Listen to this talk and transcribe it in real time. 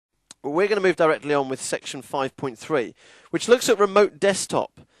Well, we're going to move directly on with section 5.3, which looks at remote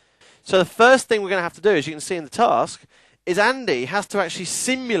desktop. So the first thing we're going to have to do, as you can see in the task, is Andy has to actually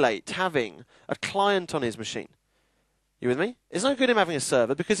simulate having a client on his machine. You with me? It's no good him having a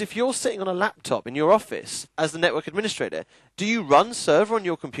server, because if you're sitting on a laptop in your office as the network administrator, do you run server on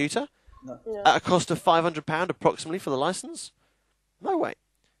your computer? No. At a cost of £500 approximately for the license? No way.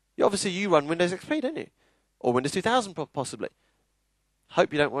 Obviously you run Windows XP, don't you? Or Windows 2000 possibly.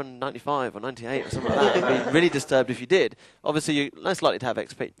 Hope you don't run 95 or 98 or something like that. I'd be really disturbed if you did. Obviously you're less likely to have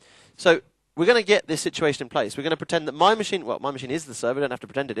XP. So we're going to get this situation in place. We're going to pretend that my machine, well, my machine is the server. We don't have to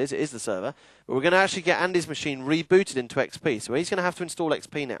pretend it is the server. But we're going to actually get Andy's machine rebooted into XP. So he's going to have to install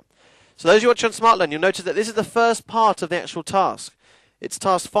XP now. So those of you watching on SmartLearn, you'll notice that this is the first part of the actual task. It's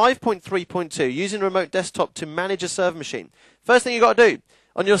task 5.3.2, using remote desktop to manage a server machine. First thing you've got to do,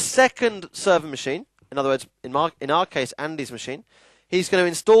 on your second server machine, in other words, in our case, Andy's machine, he's going to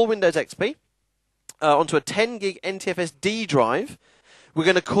install Windows XP onto a 10 gig NTFS-D drive. We're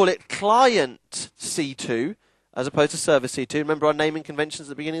going to call it Client C2 as opposed to Server C2. Remember our naming conventions at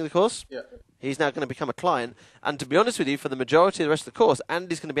the beginning of the course? Yeah. He's now going to become a client. And to be honest with you, for the majority of the rest of the course,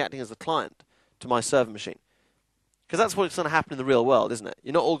 Andy's going to be acting as the client to my server machine. Because that's what's going to happen in the real world, isn't it?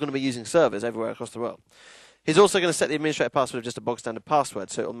 You're not all going to be using servers everywhere across the world. He's also going to set the administrator password of just a bog standard password,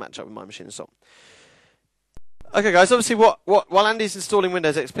 so it'll match up with my machine and so on. Okay, guys, obviously while Andy's installing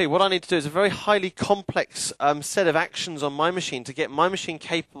Windows XP, what I need to do is a very highly complex set of actions on my machine to get my machine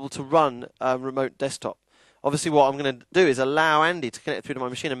capable to run remote desktop. Obviously, what I'm going to do is allow Andy to connect through to my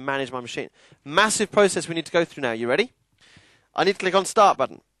machine and manage my machine. Massive process we need to go through now. You ready? I need to click on Start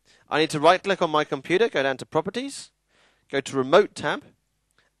button. I need to right-click on my computer, go down to Properties, go to Remote tab,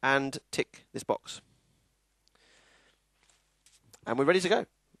 and tick this box. And we're ready to go.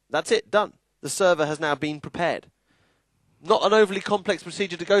 That's it, done. The server has now been prepared. Not an overly complex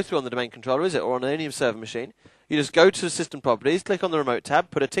procedure to go through on the domain controller, is it? Or on any server machine. You just go to System Properties, click on the Remote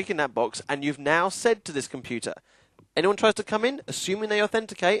tab, put a tick in that box, and you've now said to this computer, anyone tries to come in, assuming they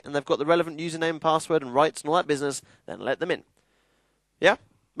authenticate, and they've got the relevant username and password and rights and all that business, then let them in. Yeah?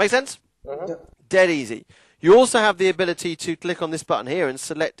 Make sense? Dead easy. You also have the ability to click on this button here and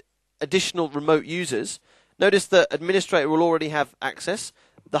select additional remote users. Notice the administrator will already have access.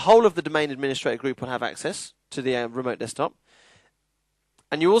 The whole of the domain administrator group will have access to the remote desktop.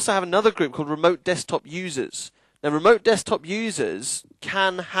 And you also have another group called remote desktop users. Now, remote desktop users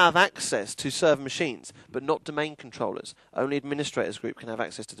can have access to server machines, but not domain controllers. Only administrators group can have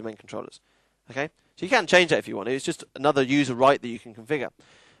access to domain controllers. Okay? So you can change that if you want. It's just another user right that you can configure.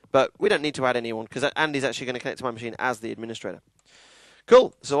 But we don't need to add anyone because Andy's actually going to connect to my machine as the administrator.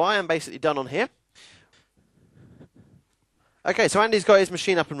 Cool. So I am basically done on here. Okay, so Andy's got his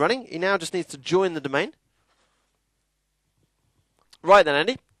machine up and running. He now just needs to join the domain. Right then,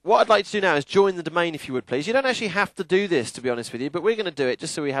 Andy, what I'd like to do now is join the domain, if you would, please. You don't actually have to do this, to be honest with you, but we're going to do it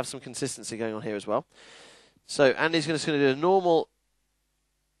just so we have some consistency going on here as well. So Andy's just going to do a normal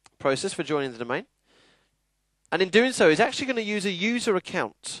process for joining the domain. And in doing so, he's actually going to use a user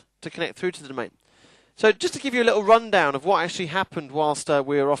account to connect through to the domain. So just to give you a little rundown of what actually happened whilst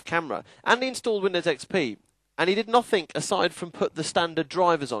we were off camera, Andy installed Windows XP. And he did nothing aside from put the standard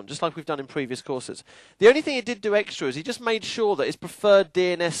drivers on, just like we've done in previous courses. The only thing he did do extra is he just made sure that his preferred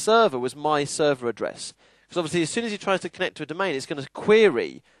DNS server was my server address. Because obviously as soon as he tries to connect to a domain, it's going to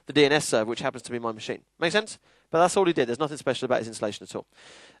query the DNS server, which happens to be my machine. Make sense? But that's all he did. There's nothing special about his installation at all.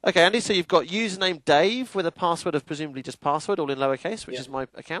 Okay, Andy, so you've got username Dave with a password of presumably just password, all in lowercase, which is my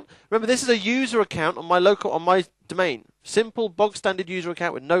account. Remember, this is a user account on my domain. Simple, bog standard user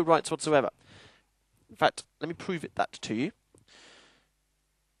account with no rights whatsoever. In fact, let me prove that to you.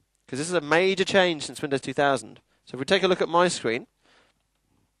 Because this is a major change since Windows 2000. So if we take a look at my screen,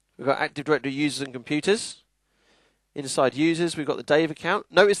 we've got Active Directory users and computers. Inside users, we've got the Dave account.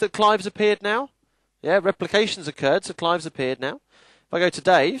 Notice that Clive's appeared now. Yeah, replication's occurred, so Clive's appeared now. If I go to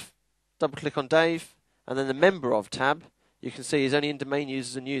Dave, double click on Dave, and then the member of tab, you can see he's only in domain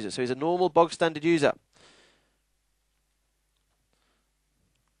users and users. So he's a normal bog standard user.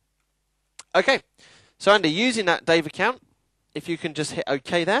 Okay. So Andy, using that Dave account, if you can just hit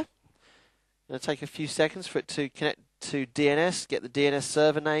OK there, it'll take a few seconds for it to connect to DNS, get the DNS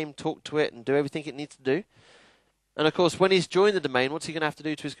server name, talk to it, and do everything it needs to do. And of course, when he's joined the domain, what's he going to have to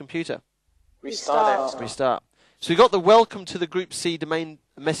do to his computer? Restart. Restart. So we got the welcome to the Group C domain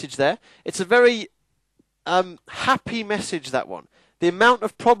message there. It's a very happy message, that one. The amount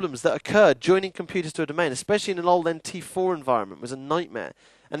of problems that occurred joining computers to a domain, especially in an old NT4 environment, was a nightmare.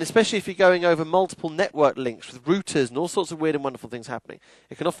 And especially if you're going over multiple network links with routers and all sorts of weird and wonderful things happening,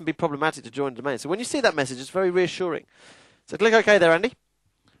 it can often be problematic to join a domain. So when you see that message, it's very reassuring. So click OK there, Andy.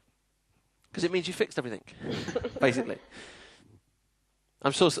 Because it means you fixed everything, basically.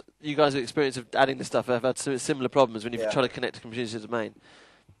 I'm sure you guys have experience of adding this stuff. I've had similar problems when you've tried to connect a computer to the domain.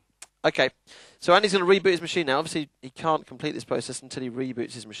 Okay, so Andy's going to reboot his machine now. Obviously, he can't complete this process until he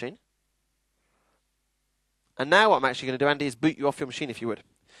reboots his machine. And now what I'm actually going to do, Andy, is boot you off your machine if you would.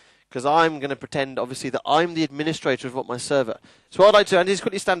 Because I'm going to pretend, obviously, that I'm the administrator of my server. So what I'd like to do, Andy, is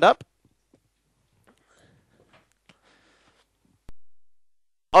quickly stand up.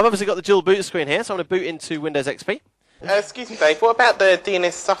 I've obviously got the dual boot screen here, so I'm going to boot into Windows XP. Excuse me, Dave, what about the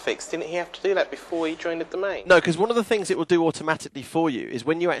DNS suffix? Didn't he have to do that before he joined the domain? No, because one of the things it will do automatically for you is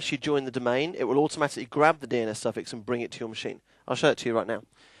when you actually join the domain, it will automatically grab the DNS suffix and bring it to your machine. I'll show it to you right now.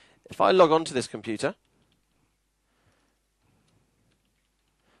 If I log on to this computer,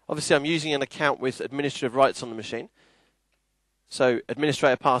 obviously I'm using an account with administrative rights on the machine. So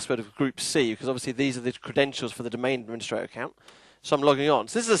administrator password of group C, because obviously these are the credentials for the domain administrator account. So I'm logging on.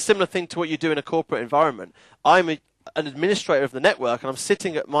 So this is a similar thing to what you do in a corporate environment. I'm an administrator of the network, and I'm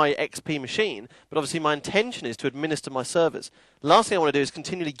sitting at my XP machine, but obviously my intention is to administer my servers. The last thing I want to do is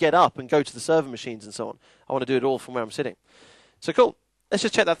continually get up and go to the server machines and so on. I want to do it all from where I'm sitting. So cool. Let's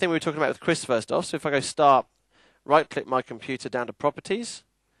just check that thing we were talking about with Chris first off. So if I go Start, right-click my computer down to Properties,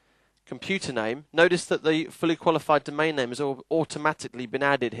 Computer Name, notice that the fully qualified domain name has automatically been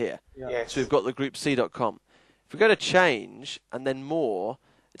added here. Yes. So we've got the groupc.com. If we go to Change and then More,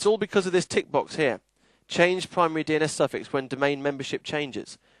 it's all because of this tick box here. Change primary DNS suffix when domain membership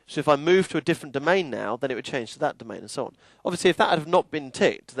changes. So if I move to a different domain now, then it would change to that domain and so on. Obviously, if that had not been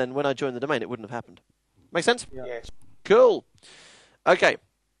ticked, then when I joined the domain, it wouldn't have happened. Make sense? Yes. Cool. Okay.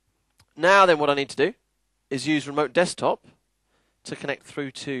 Now then what I need to do is use remote desktop to connect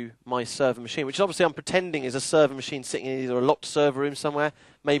through to my server machine, which obviously I'm pretending is a server machine sitting in either a locked server room somewhere,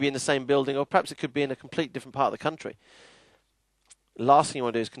 maybe in the same building, or perhaps it could be in a complete different part of the country. Last thing you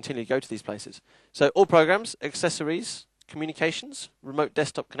want to do is continually go to these places. So all programs, accessories, communications, remote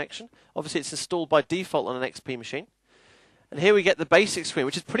desktop connection. Obviously it's installed by default on an XP machine. And here we get the basic screen,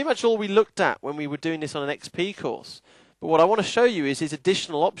 which is pretty much all we looked at when we were doing this on an XP course. But what I want to show you is these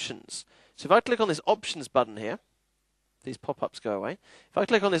additional options. So if I click on this options button here, these pop-ups go away. If I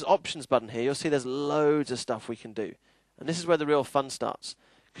click on this options button here, you'll see there's loads of stuff we can do. And this is where the real fun starts.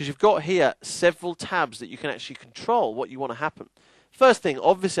 Because you've got here several tabs that you can actually control what you want to happen. First thing,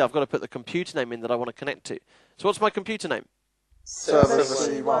 obviously, I've got to put the computer name in that I want to connect to. So what's my computer name? Server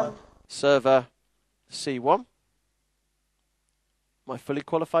C1. Server C1. My fully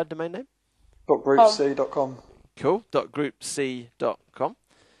qualified domain name? .groupc.com. Cool. .groupc.com.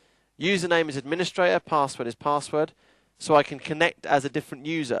 Username is administrator. Password is password. So I can connect as a different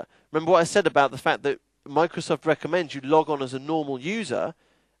user. Remember what I said about the fact that Microsoft recommends you log on as a normal user,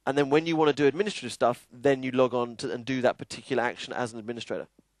 and then when you want to do administrative stuff, then you log on to and do that particular action as an administrator.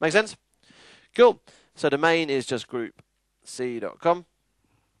 Make sense? Cool. So domain is just groupc.com.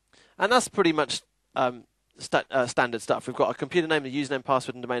 And that's pretty much standard stuff. We've got a computer name, the username,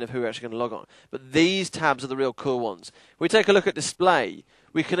 password, and domain of who we're actually going to log on. But these tabs are the real cool ones. If we take a look at display,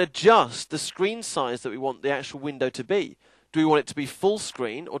 we can adjust the screen size that we want the actual window to be. Do we want it to be full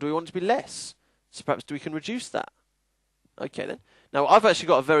screen, or do we want it to be less? So perhaps we can reduce that. Okay then. Now I've actually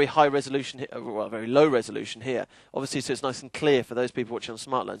got a very high resolution here, well, a very low resolution here, obviously, so it's nice and clear for those people watching on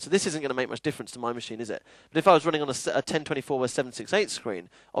SmartLearn. So this isn't going to make much difference to my machine, is it? But if I was running on a 1024 by 768 screen,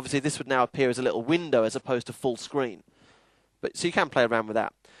 obviously this would now appear as a little window as opposed to full screen. But so you can play around with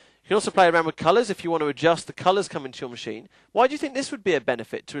that. You can also play around with colours if you want to adjust the colours coming to your machine. Why do you think this would be a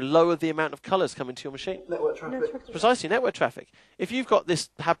benefit, to lower the amount of colours coming to your machine? Network traffic. Precisely, network traffic. If you've got this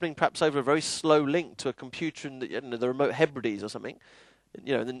happening perhaps over a very slow link to a computer in the remote Hebrides or something,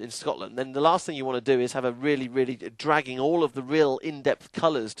 in Scotland, then the last thing you want to do is have a really, really dragging all of the real in-depth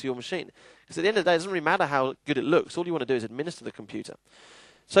colours to your machine. Because at the end of the day, it doesn't really matter how good it looks. All you want to do is administer the computer.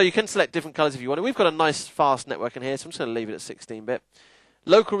 So you can select different colours if you want. And we've got a nice, fast network in here, so I'm just going to leave it at 16-bit.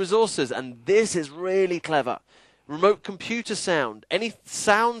 Local resources, and this is really clever. Remote computer sound. Any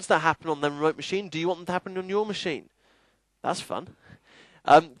sounds that happen on the remote machine, do you want them to happen on your machine? That's fun.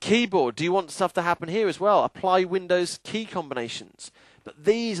 Keyboard, do you want stuff to happen here as well? Apply Windows key combinations. But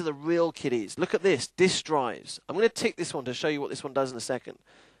these are the real kiddies. Look at this, disk drives. I'm going to tick this one to show you what this one does in a second.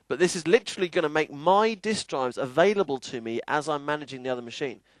 But this is literally going to make my disk drives available to me as I'm managing the other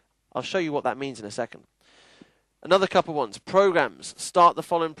machine. I'll show you what that means in a second. Another couple ones. Programs. Start the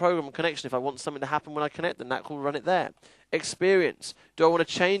following program connection. If I want something to happen when I connect, then that will run it there. Experience. Do I want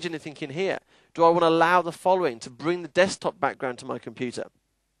to change anything in here? Do I want to allow the following to bring the desktop background to my computer?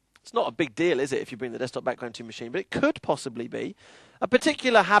 It's not a big deal, is it, if you bring the desktop background to your machine, but it could possibly be. A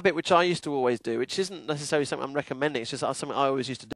particular habit which I used to always do, which isn't necessarily something I'm recommending, it's just something I always used to do.